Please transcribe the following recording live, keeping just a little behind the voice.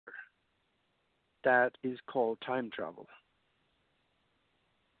that is called time travel.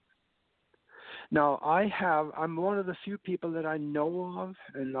 Now, I'm one of the few people that I know of,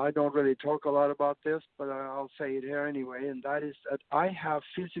 and I don't really talk a lot about this, but I'll say it here anyway, and that is that I have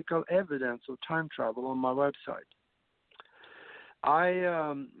physical evidence of time travel on my website.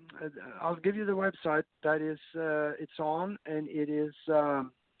 I'll give you the website that is it's on, and it is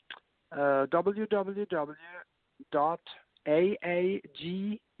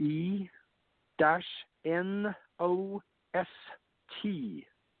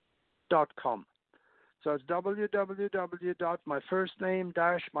So it's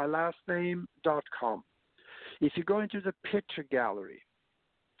www.myfirstname-mylastname.com. If you go into the picture gallery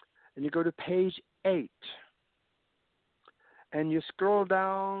and you go to page 8 and you scroll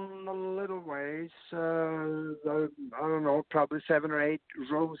down a little ways, I don't know, probably 7 or 8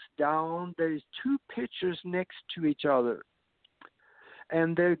 rows down, there's 2 pictures next to each other,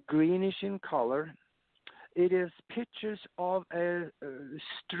 and they're greenish in color. It is pictures of a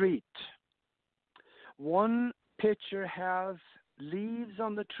street. One picture has leaves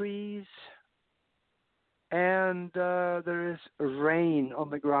on the trees, and there is rain on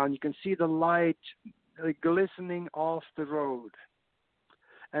the ground. You can see the light glistening off the road.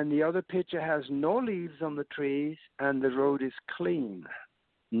 And the other picture has no leaves on the trees, and the road is clean.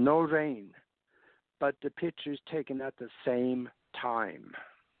 No rain. But the picture is taken at the same time.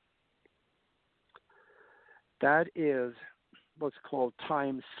 That is what's called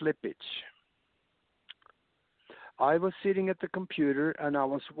time slippage. I was sitting at the computer and I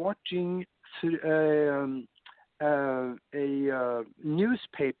was watching a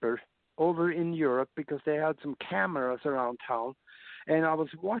newspaper over in Europe because they had some cameras around town, and I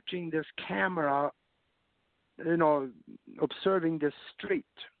was watching this camera, observing this street,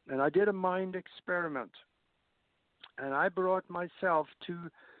 and I did a mind experiment, and I brought myself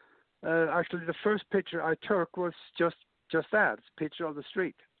to actually the first picture I took was just that, it's a picture of the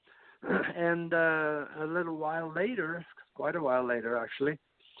street. And a little while later, quite a while later actually,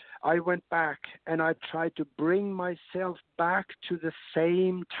 I went back and I tried to bring myself back to the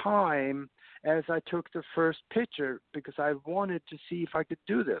same time as I took the first picture because I wanted to see if I could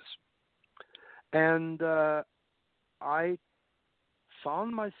do this. And I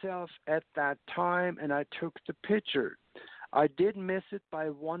found myself at that time and I took the picture. I did miss it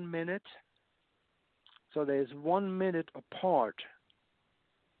by 1 minute. So there's 1 minute apart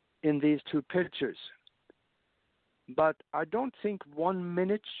in these 2 pictures. But I don't think 1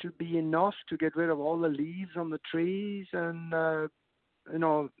 minute should be enough to get rid of all the leaves on the trees and,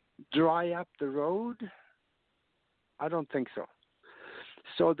 dry up the road. I don't think so.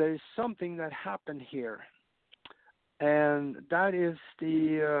 So there's something that happened here. And that is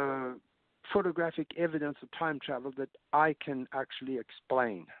the photographic evidence of time travel that I can actually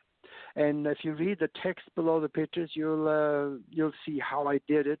explain. And if you read the text below the pictures, you'll see how I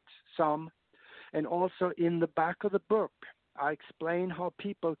did it, some. And also in the back of the book, I explain how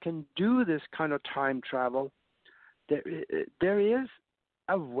people can do this kind of time travel. There is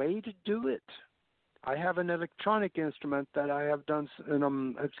a way to do it. I have an electronic instrument that I have done,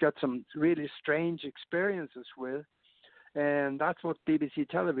 it's got some really strange experiences with. And that's what BBC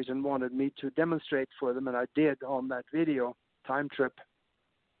Television wanted me to demonstrate for them, and I did on that video, Time Trip.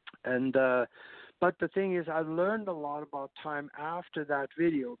 And but the thing is, I learned a lot about time after that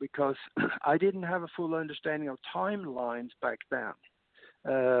video because I didn't have a full understanding of timelines back then.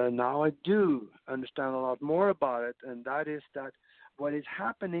 Now I do understand a lot more about it, and that is that what is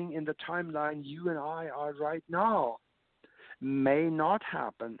happening in the timeline you and I are right now may not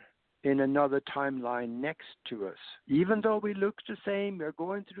happen in another timeline next to us. Even though we look the same, we're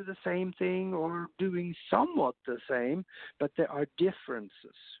going through the same thing or doing somewhat the same, but there are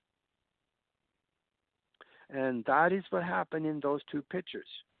differences. And that is what happened in those 2 pictures.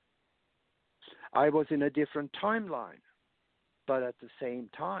 I was in a different timeline, but at the same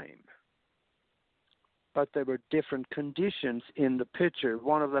time. But there were different conditions in the picture.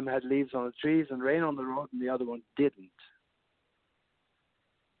 One of them had leaves on the trees and rain on the road, and the other one didn't.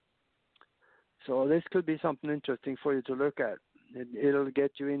 So this could be something interesting for you to look at. It'll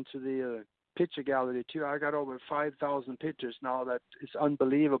get you into the picture gallery too. I got over 5,000 pictures now. That is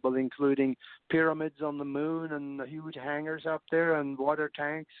unbelievable, including pyramids on the moon and huge hangars up there and water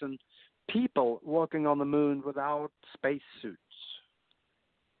tanks and people walking on the moon without spacesuits.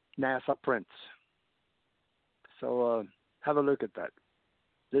 NASA prints. So have a look at that.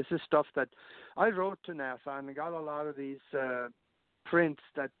 This is stuff that I wrote to NASA and I got a lot of these prints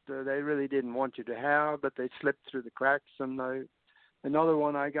that they really didn't want you to have, but they slipped through the cracks. And another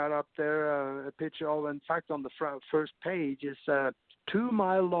one I got up there, a picture of, in fact, on the first page is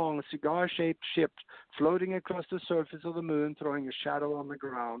 2-mile-long cigar-shaped ship floating across the surface of the moon, throwing a shadow on the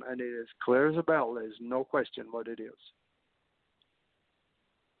ground, and it is clear as a bell. There's no question what it is.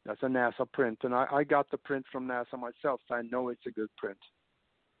 That's a NASA print, and I got the print from NASA myself, so I know it's a good print.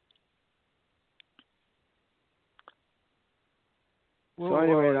 Well, so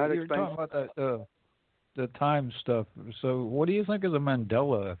anyway, that you're explains. talking about the time stuff. So what do you think of the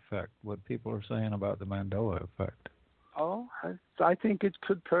Mandela effect, what people are saying about the Mandela effect? Oh, I think it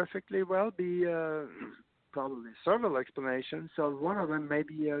could perfectly well be probably several explanations. So one of them may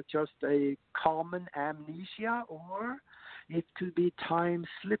be just a common amnesia, or it could be time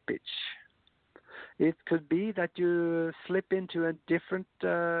slippage. It could be that you slip into a different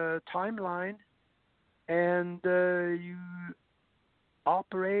timeline and you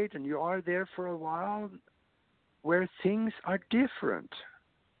operate and you are there for a while where things are different.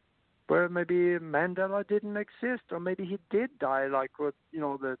 Where maybe Mandela didn't exist, or maybe he did die, like what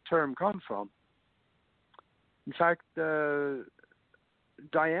the term comes from. In fact,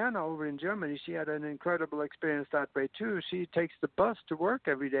 Diana over in Germany, she had an incredible experience that way too. She takes the bus to work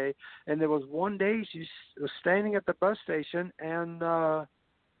every day, and there was one day she was standing at the bus station, and the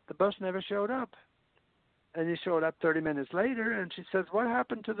bus never showed up. And he showed up 30 minutes later, and she says, "What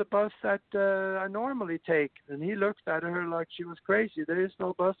happened to the bus that I normally take?" And he looked at her like she was crazy. "There is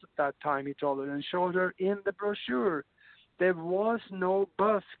no bus at that time," he told her, and showed her in the brochure. There was no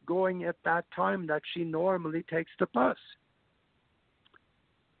bus going at that time that she normally takes the bus.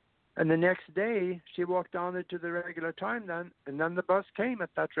 And the next day, she walked down there to the regular time then, and then the bus came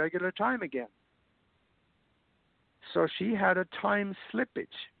at that regular time again. So she had a time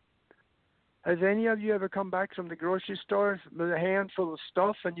slippage. Has any of you ever come back from the grocery store with a handful of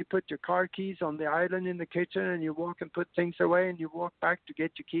stuff, and you put your car keys on the island in the kitchen, and you walk and put things away, and you walk back to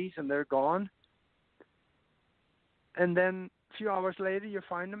get your keys, and they're gone? And then a few hours later, you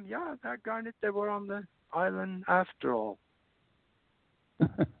find them. Yeah, doggone it, they were on the island after all.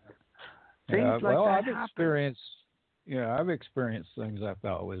 Things like that happen. I've experienced things I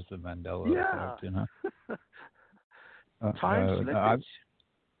thought was the Mandela effect, Time slippage.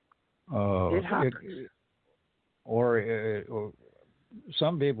 It happens. Or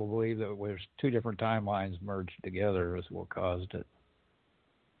some people believe that there's two different timelines merged together is what caused it.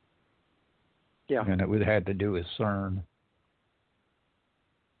 Yeah. And it had to do with CERN.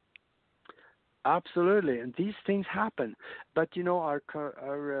 Absolutely, and these things happen. But our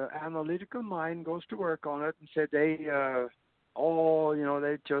analytical mind goes to work on it and said they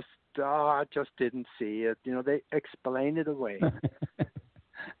just I just didn't see it. They explain it away.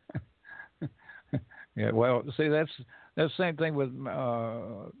 Yeah, well, see, that's the same thing with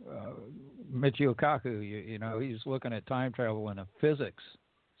Michio Kaku. He's looking at time travel in a physics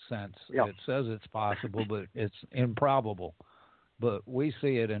sense. Yeah. It says it's possible, but it's improbable. But we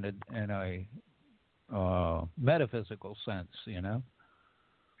see it in a metaphysical sense,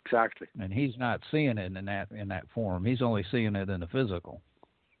 Exactly. And he's not seeing it in that form. He's only seeing it in the physical.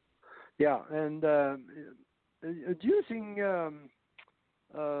 Yeah, and using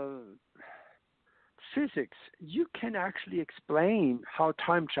physics, you can actually explain how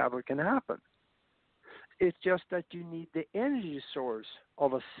time travel can happen. It's just that you need the energy source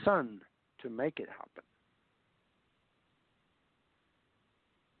of a sun to make it happen.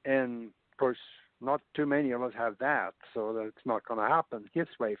 And of course, not too many of us have that, so that's not going to happen his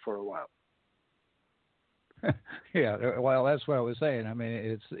way for a while. Yeah, well, that's what I was saying. I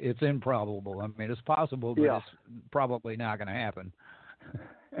mean, it's improbable. I mean, it's possible, but it's probably not going to happen,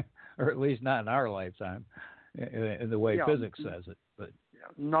 or at least not in our lifetime, in the way physics says it. But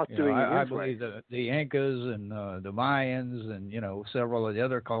not doing it I his believe way. the Incas and the Mayans and several of the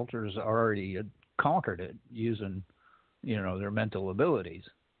other cultures already conquered it using their mental abilities.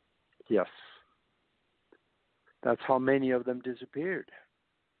 Yes, that's how many of them disappeared.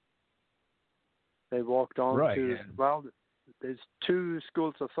 They walked on to, well, there's two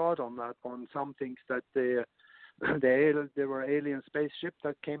schools of thought on that one. Some think that there were alien spaceships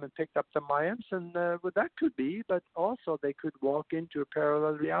that came and picked up the Mayans, and well, that could be, but also they could walk into a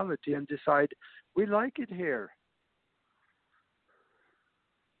parallel reality and decide, we like it here.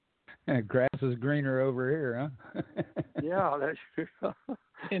 Grass is greener over here, huh? Yeah, that's true.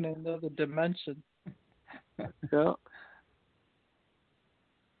 In another dimension. Yeah.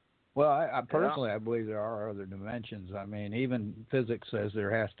 Well, I personally, I believe there are other dimensions. I mean, even physics says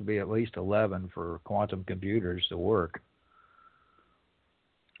there has to be at least 11 for quantum computers to work.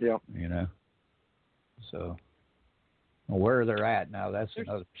 Yeah. So where they're at now, that's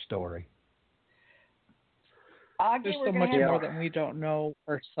another story. There's so much more that we don't know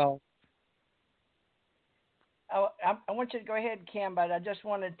ourselves. I want you to go ahead, Kim, but I just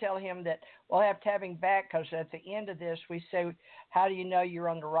want to tell him that we'll have to have him back because at the end of this, we say, how do you know you're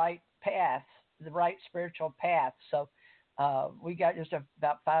on the right path, the right spiritual path? So we got just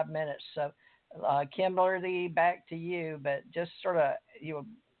about 5 minutes. So Kimberly, back to you, but just sort of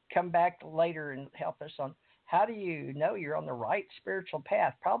come back later and help us on how do you know you're on the right spiritual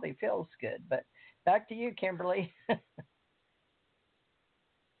path? Probably feels good, but back to you, Kimberly.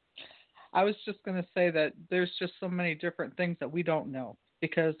 I was just going to say that there's just so many different things that we don't know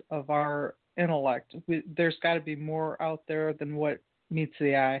because of our intellect. There's got to be more out there than what meets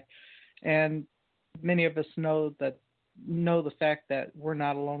the eye. And many of us know the fact that we're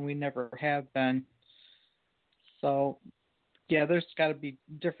not alone. We never have been. So, yeah, there's got to be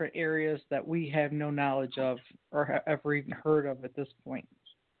different areas that we have no knowledge of or have ever even heard of at this point.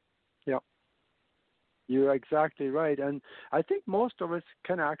 Yeah. You're exactly right. And I think most of us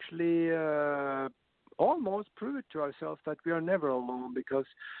can actually almost prove it to ourselves that we are never alone, because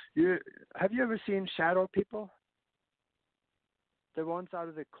have you ever seen shadow people? The ones out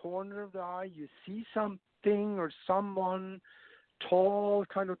of the corner of the eye, you see something or someone tall,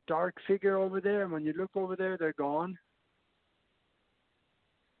 kind of dark figure over there, and when you look over there, they're gone.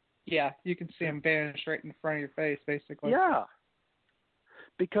 Yeah, you can see them vanish right in front of your face, basically. Yeah.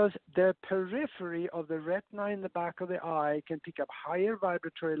 Because the periphery of the retina in the back of the eye can pick up higher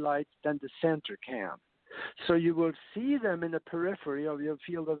vibratory light than the center can. So you will see them in the periphery of your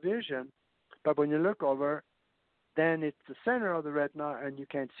field of vision, but when you look over, then it's the center of the retina and you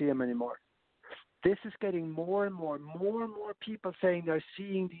can't see them anymore. This is getting more and more people saying they're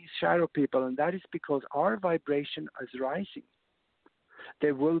seeing these shadow people, and that is because our vibration is rising.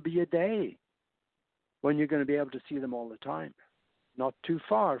 There will be a day when you're going to be able to see them all the time. Not too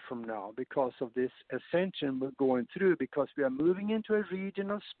far from now, because of this ascension we're going through, because we are moving into a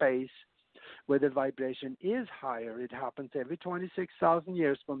region of space where the vibration is higher. It happens every 26,000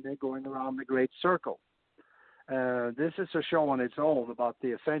 years when they're going around the Great Circle. This is a show on its own about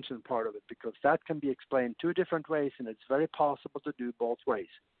the ascension part of it, because that can be explained two different ways, and it's very possible to do both ways.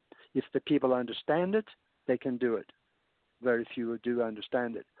 If the people understand it, they can do it. Very few do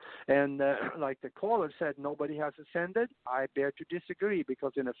understand it. And like the caller said, nobody has ascended. I dare to disagree,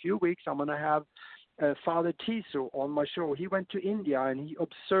 because in a few weeks I'm going to have Father Tiso on my show. He went to India and he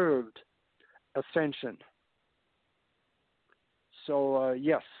observed ascension. So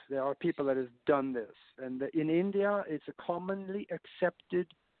yes, there are people that have done this. And in India, it's a commonly accepted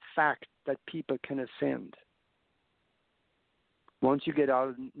fact that people can ascend. Once you get out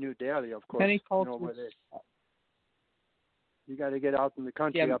of New Delhi, of course, many cultures, you know where they you got to get out in the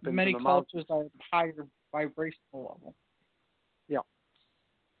country, up into many the mountains. cultures are at higher vibrational level. Yeah.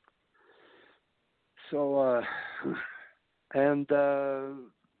 So, and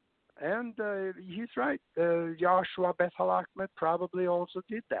he's right. Joshua Bethel Ahmed probably also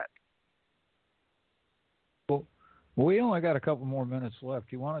did that. Well, we only got a couple more minutes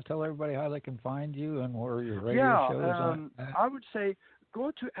left. You want to tell everybody how they can find you and where your radio show is on? I would say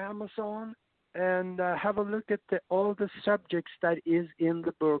go to Amazon and have a look at all the subjects that is in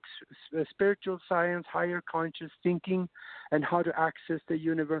the books: spiritual science, higher conscious thinking, and how to access the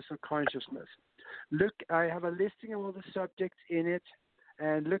universal consciousness. Look, I have a listing of all the subjects in it,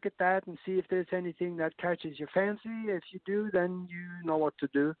 and look at that and see if there's anything that catches your fancy. If you do, then you know what to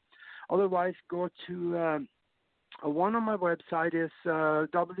do. Otherwise, go to one on my website is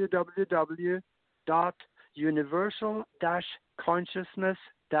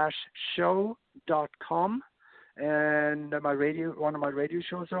www.universal-consciousness-show.com, and one of my radio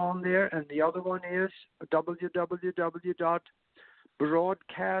shows are on there, and the other one is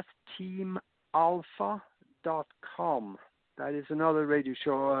www.broadcastteamalpha.com. That is another radio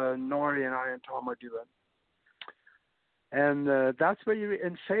show Nori and I and Tom are doing. And that's where you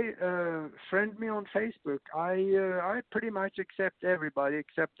friend me on Facebook. I pretty much accept everybody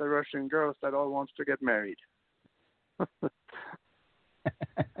except the Russian girls that all wants to get married. I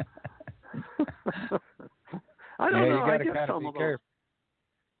don't know. I get some of them.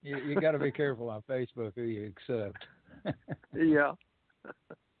 You got to be careful on Facebook who you accept. Yeah.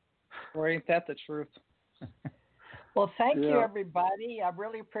 Or ain't that the truth? Well, thank you, everybody. I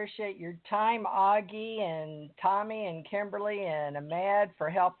really appreciate your time, Aage and Tommy and Kimberly and Ahmed, for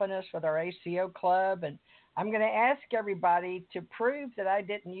helping us with our ACO Club. And I'm going to ask everybody to prove that I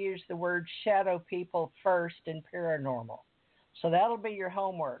didn't use the word shadow people first in paranormal. So that'll be your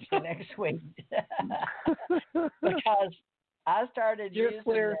homework for next week. Because I started using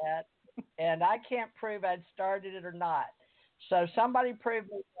that, and I can't prove I'd started it or not. So somebody prove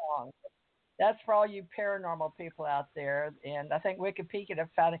me wrong. That's for all you paranormal people out there. And I think Wikipedia have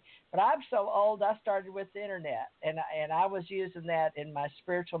found it. But I'm so old, I started with the internet, and I was using that in my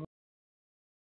spiritual